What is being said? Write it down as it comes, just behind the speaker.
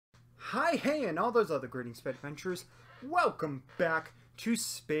Hi, hey, and all those other greeting Spade Adventurers. Welcome back to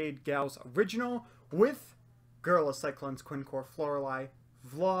SpadeGalzOriginal with Girl Cyclones Quincore Florali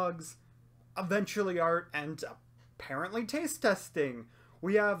vlogs, eventually art, and apparently taste testing.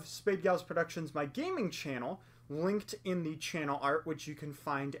 We have SpadeGalzProductions, my gaming channel, linked in the channel art, which you can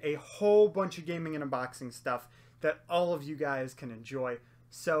find a whole bunch of gaming and unboxing stuff that all of you guys can enjoy.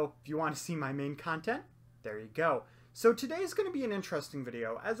 So if you want to see my main content, there you go. So today is going to be an interesting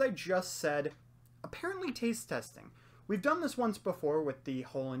video. As I just said, apparently taste testing. We've done this once before with the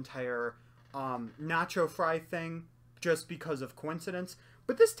whole entire nacho fry thing, just because of coincidence.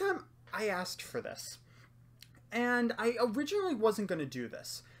 But this time, I asked for this. And I originally wasn't going to do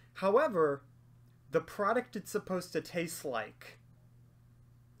this. However, the product it's supposed to taste like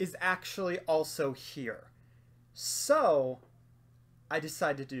is actually also here. So, I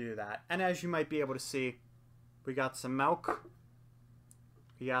decided to do that. And as you might be able to see, we got some milk,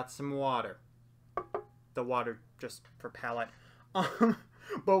 we got some water. The water just for palate.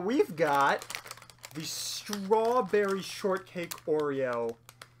 But we've got the strawberry shortcake Oreo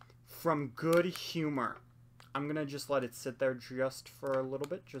from Good Humor. I'm gonna just let it sit there just for a little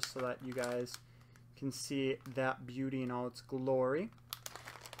bit, just so that you guys can see that beauty in all its glory.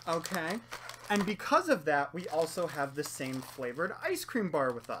 Okay, and because of that, we also have the same flavored ice cream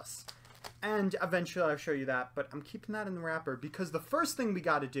bar with us. And eventually I'll show you that, but I'm keeping that in the wrapper because the first thing we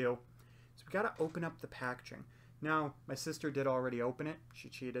gotta do is we gotta open up the packaging. Now, my sister did already open it. She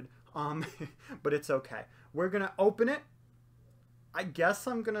cheated. But it's okay. We're gonna open it. I guess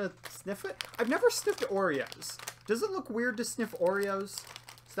I'm gonna sniff it. I've never sniffed Oreos. Does it look weird to sniff Oreos?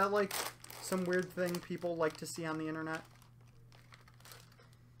 Is that like some weird thing people like to see on the internet?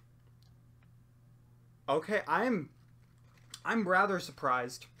 Okay, I'm rather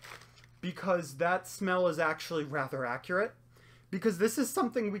surprised, because that smell is actually rather accurate. Because this is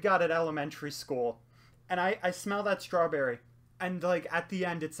something we got at elementary school. And I smell that strawberry. And like at the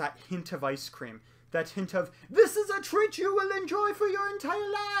end, it's that hint of ice cream. That hint of, this is a treat you will enjoy for your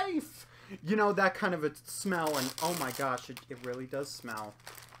entire life. You know, that kind of a smell. And oh my gosh, it really does smell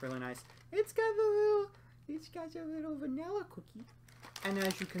really nice. It's got a little vanilla cookie. And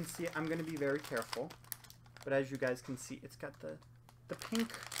as you can see, I'm going to be very careful. But as you guys can see, it's got the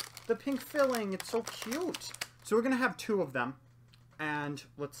pink filling. It's so cute. So we're gonna have two of them, and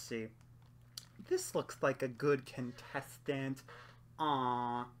let's see. This looks like a good contestant.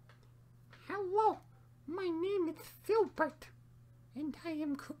 Aww. Hello, my name is Filbert, and I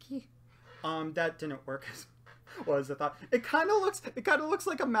am Cookie. That didn't work as well as I thought. It kind of looks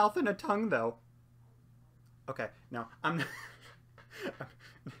like a mouth and a tongue, though. Okay, no, I'm.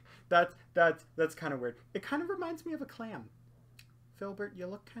 That's kind of weird. It kind of reminds me of a clam. Filbert, you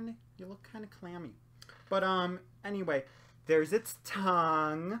look kind of clammy. But anyway, there's its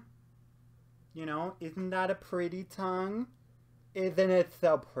tongue. You know, isn't that a pretty tongue? Isn't it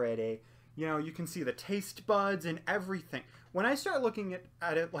so pretty? You know, you can see the taste buds and everything. When I start looking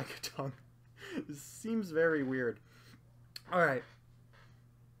at it like a tongue, it seems very weird. All right.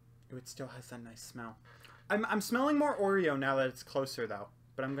 Ooh, it still has that nice smell. I'm smelling more Oreo now that it's closer though.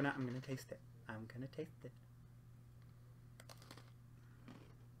 But I'm gonna taste it. I'm gonna taste it.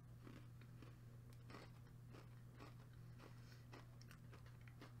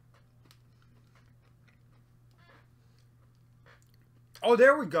 Oh,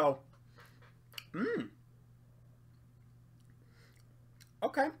 there we go. Mmm.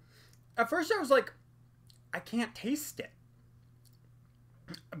 Okay. At first I was like, I can't taste it.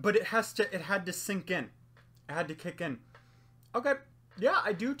 But it had to sink in. It had to kick in. Okay. Yeah,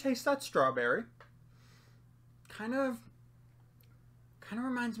 I do taste that strawberry. Kind of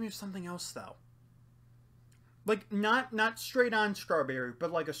reminds me of something else though. Like not straight on strawberry,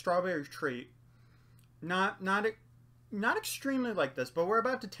 but like a strawberry treat. Not extremely like this, but we're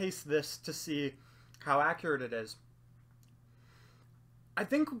about to taste this to see how accurate it is. I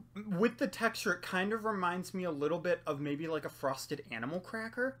think with the texture, it kind of reminds me a little bit of maybe like a frosted animal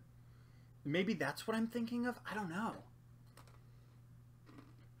cracker. Maybe that's what I'm thinking of. I don't know.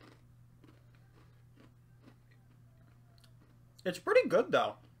 It's pretty good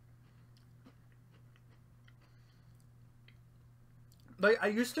though. Like, I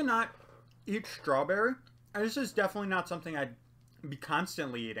used to not eat strawberry. And this is definitely not something I'd be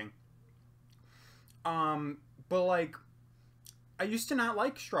constantly eating. But like, I used to not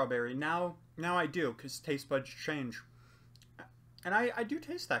like strawberry. Now I do, because taste buds change. And I do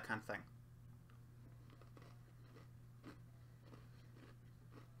taste that kind of thing.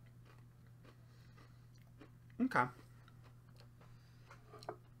 Okay.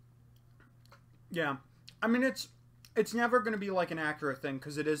 Yeah. I mean, it's it's never going to be like an accurate thing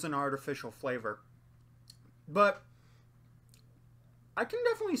because it is an artificial flavor. But I can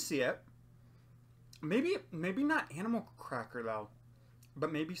definitely see it. Maybe not animal cracker though,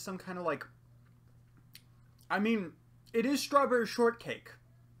 but maybe some kind of like, I mean, it is strawberry shortcake.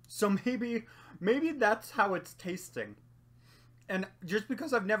 So maybe that's how it's tasting. And just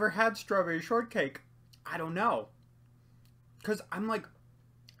because I've never had strawberry shortcake, I don't know. Because I'm like,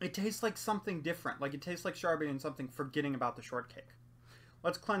 it tastes like something different. Like it tastes like strawberry and something, forgetting about the shortcake.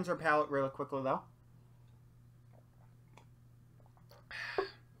 Let's cleanse our palate really quickly though.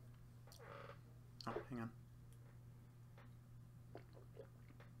 Oh, hang on.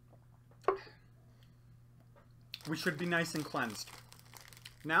 We should be nice and cleansed.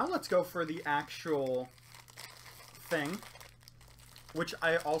 Now let's go for the actual thing, which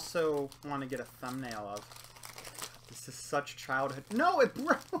I also want to get a thumbnail of. This is such childhood. No, it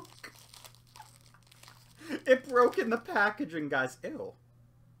broke! It broke in the packaging, guys. Ew.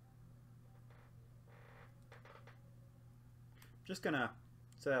 Just gonna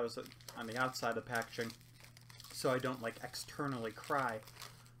say that was on the outside of the packaging, so I don't, like, externally cry.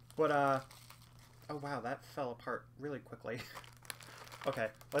 But, oh wow, that fell apart really quickly. Okay,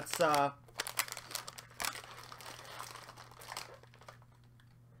 let's,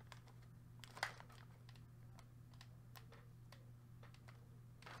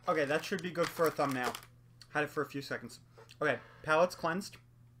 okay, that should be good for a thumbnail. Had it for a few seconds. Okay, palate's cleansed.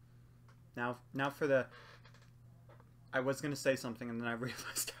 Now for the... I was gonna say something and then I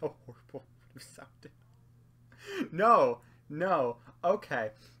realized how horrible it sounded. No. Okay.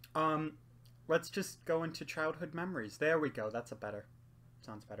 Let's just go into childhood memories. There we go. That's a better...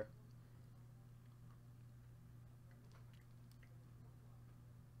 Sounds better.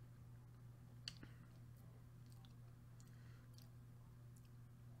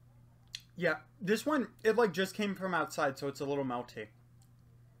 Yeah, this one, it like just came from outside, so it's a little melty.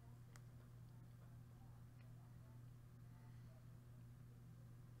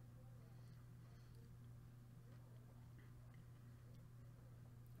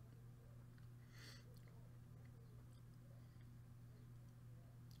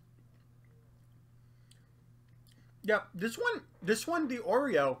 Yeah, this one, the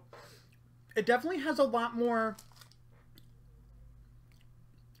Oreo, it definitely has a lot more...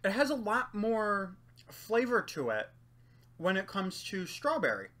 It has a lot more flavor to it when it comes to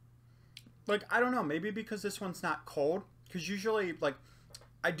strawberry. Like, I don't know, maybe because this one's not cold. Because usually, like,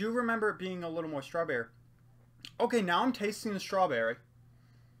 I do remember it being a little more strawberry. Okay, now I'm tasting the strawberry.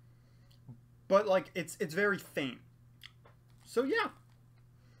 But, like, it's very faint. So, yeah.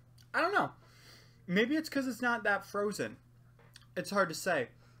 I don't know. Maybe it's because it's not that frozen. It's hard to say.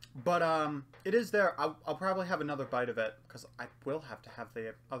 But, it is there. I'll probably have another bite of it, because I will have to have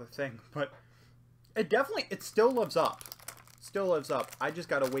the other thing. But it still lives up. Still lives up. I just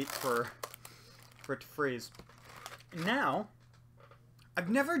gotta wait for it to freeze. Now, I've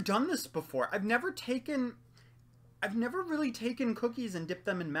never done this before. I've never really taken cookies and dipped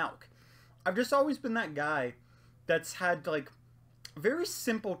them in milk. I've just always been that guy that's had, like, very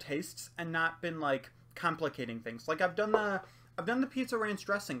simple tastes and not been, like, complicating things. Like, I've done the pizza ranch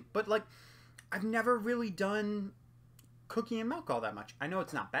dressing, but, like, I've never really done cookie and milk all that much. I know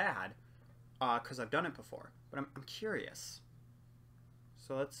it's not bad, because I've done it before, but I'm curious.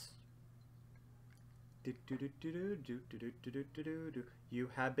 So let's... You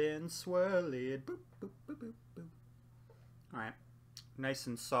have been swirled. Boop, boop, boop, boop, boop. Alright. Nice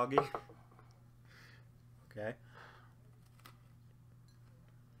and soggy. Okay.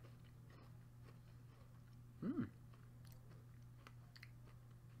 Mmm.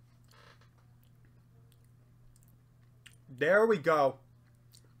 There we go.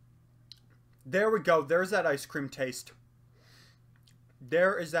 There we go. There's that ice cream taste.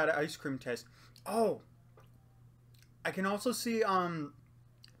 There is that ice cream taste. Oh. I can also see,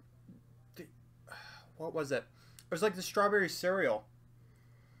 what was it? It was like the strawberry cereal.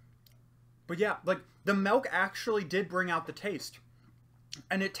 But yeah, like, the milk actually did bring out the taste.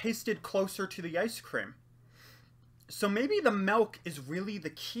 And it tasted closer to the ice cream. So maybe the milk is really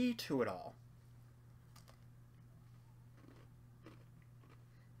the key to it all.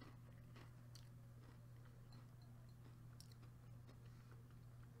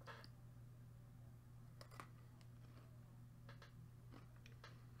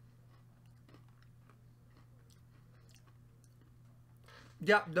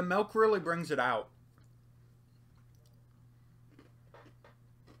 Yeah, the milk really brings it out.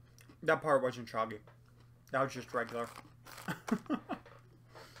 That part wasn't soggy. That was just regular.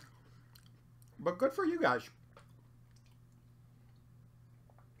 But good for you guys.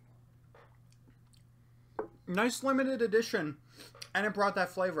 nice limited edition, and it brought that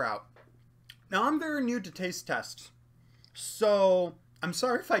flavor out. Now, I'm very new to taste tests, so I'm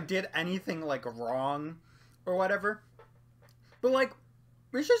sorry if I did anything, like, wrong or whatever. But, like,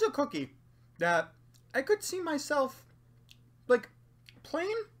 it's just a cookie that I could see myself, like,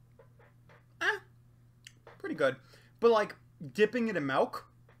 plain, pretty good. But, like, dipping it in milk,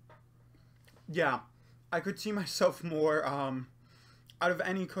 yeah, I could see myself more, out of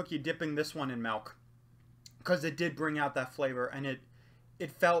any cookie, dipping this one in milk. Because it did bring out that flavor, and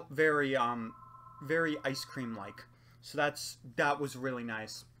it felt very, very ice cream-like. So that was really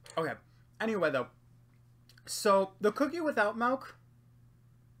nice. Okay, anyway, though. So, the cookie without milk,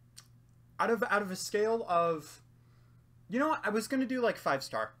 out of a scale of, you know what, I was going to do, like,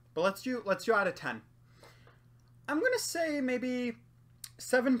 5-star. But let's do out of 10. I'm going to say maybe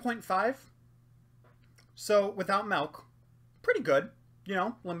 7.5. So, without milk, pretty good. You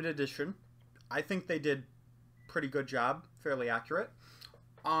know, limited edition. I think they did pretty good job, fairly accurate.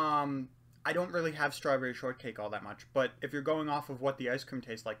 I don't really have strawberry shortcake all that much, but if you're going off of what the ice cream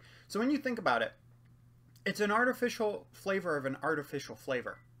tastes like, so when you think about it, it's an artificial flavor of an artificial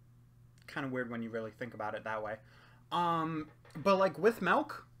flavor. Kind of weird when you really think about it that way. But like with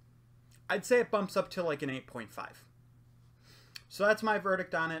milk, I'd say it bumps up to like an 8.5. So that's my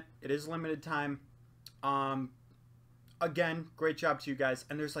verdict on it. It is limited time. Again, great job to you guys,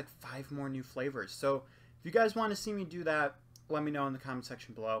 and there's like 5 more new flavors. So if you guys want to see me do that, let me know in the comment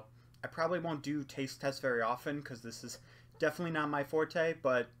section below. I probably won't do taste tests very often because this is definitely not my forte,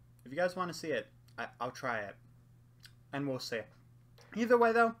 but if you guys want to see it, I'll try it. And we'll see. Either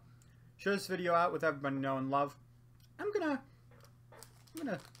way though, share this video out with everybody you know and love. I'm gonna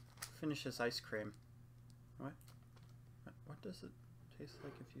finish this ice cream. What does it taste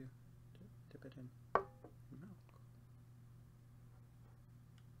like if you dip it in milk?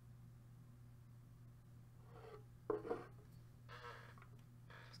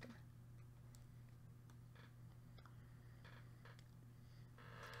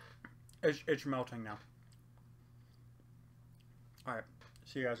 It's melting now. Alright,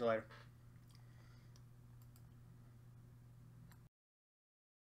 see you guys later.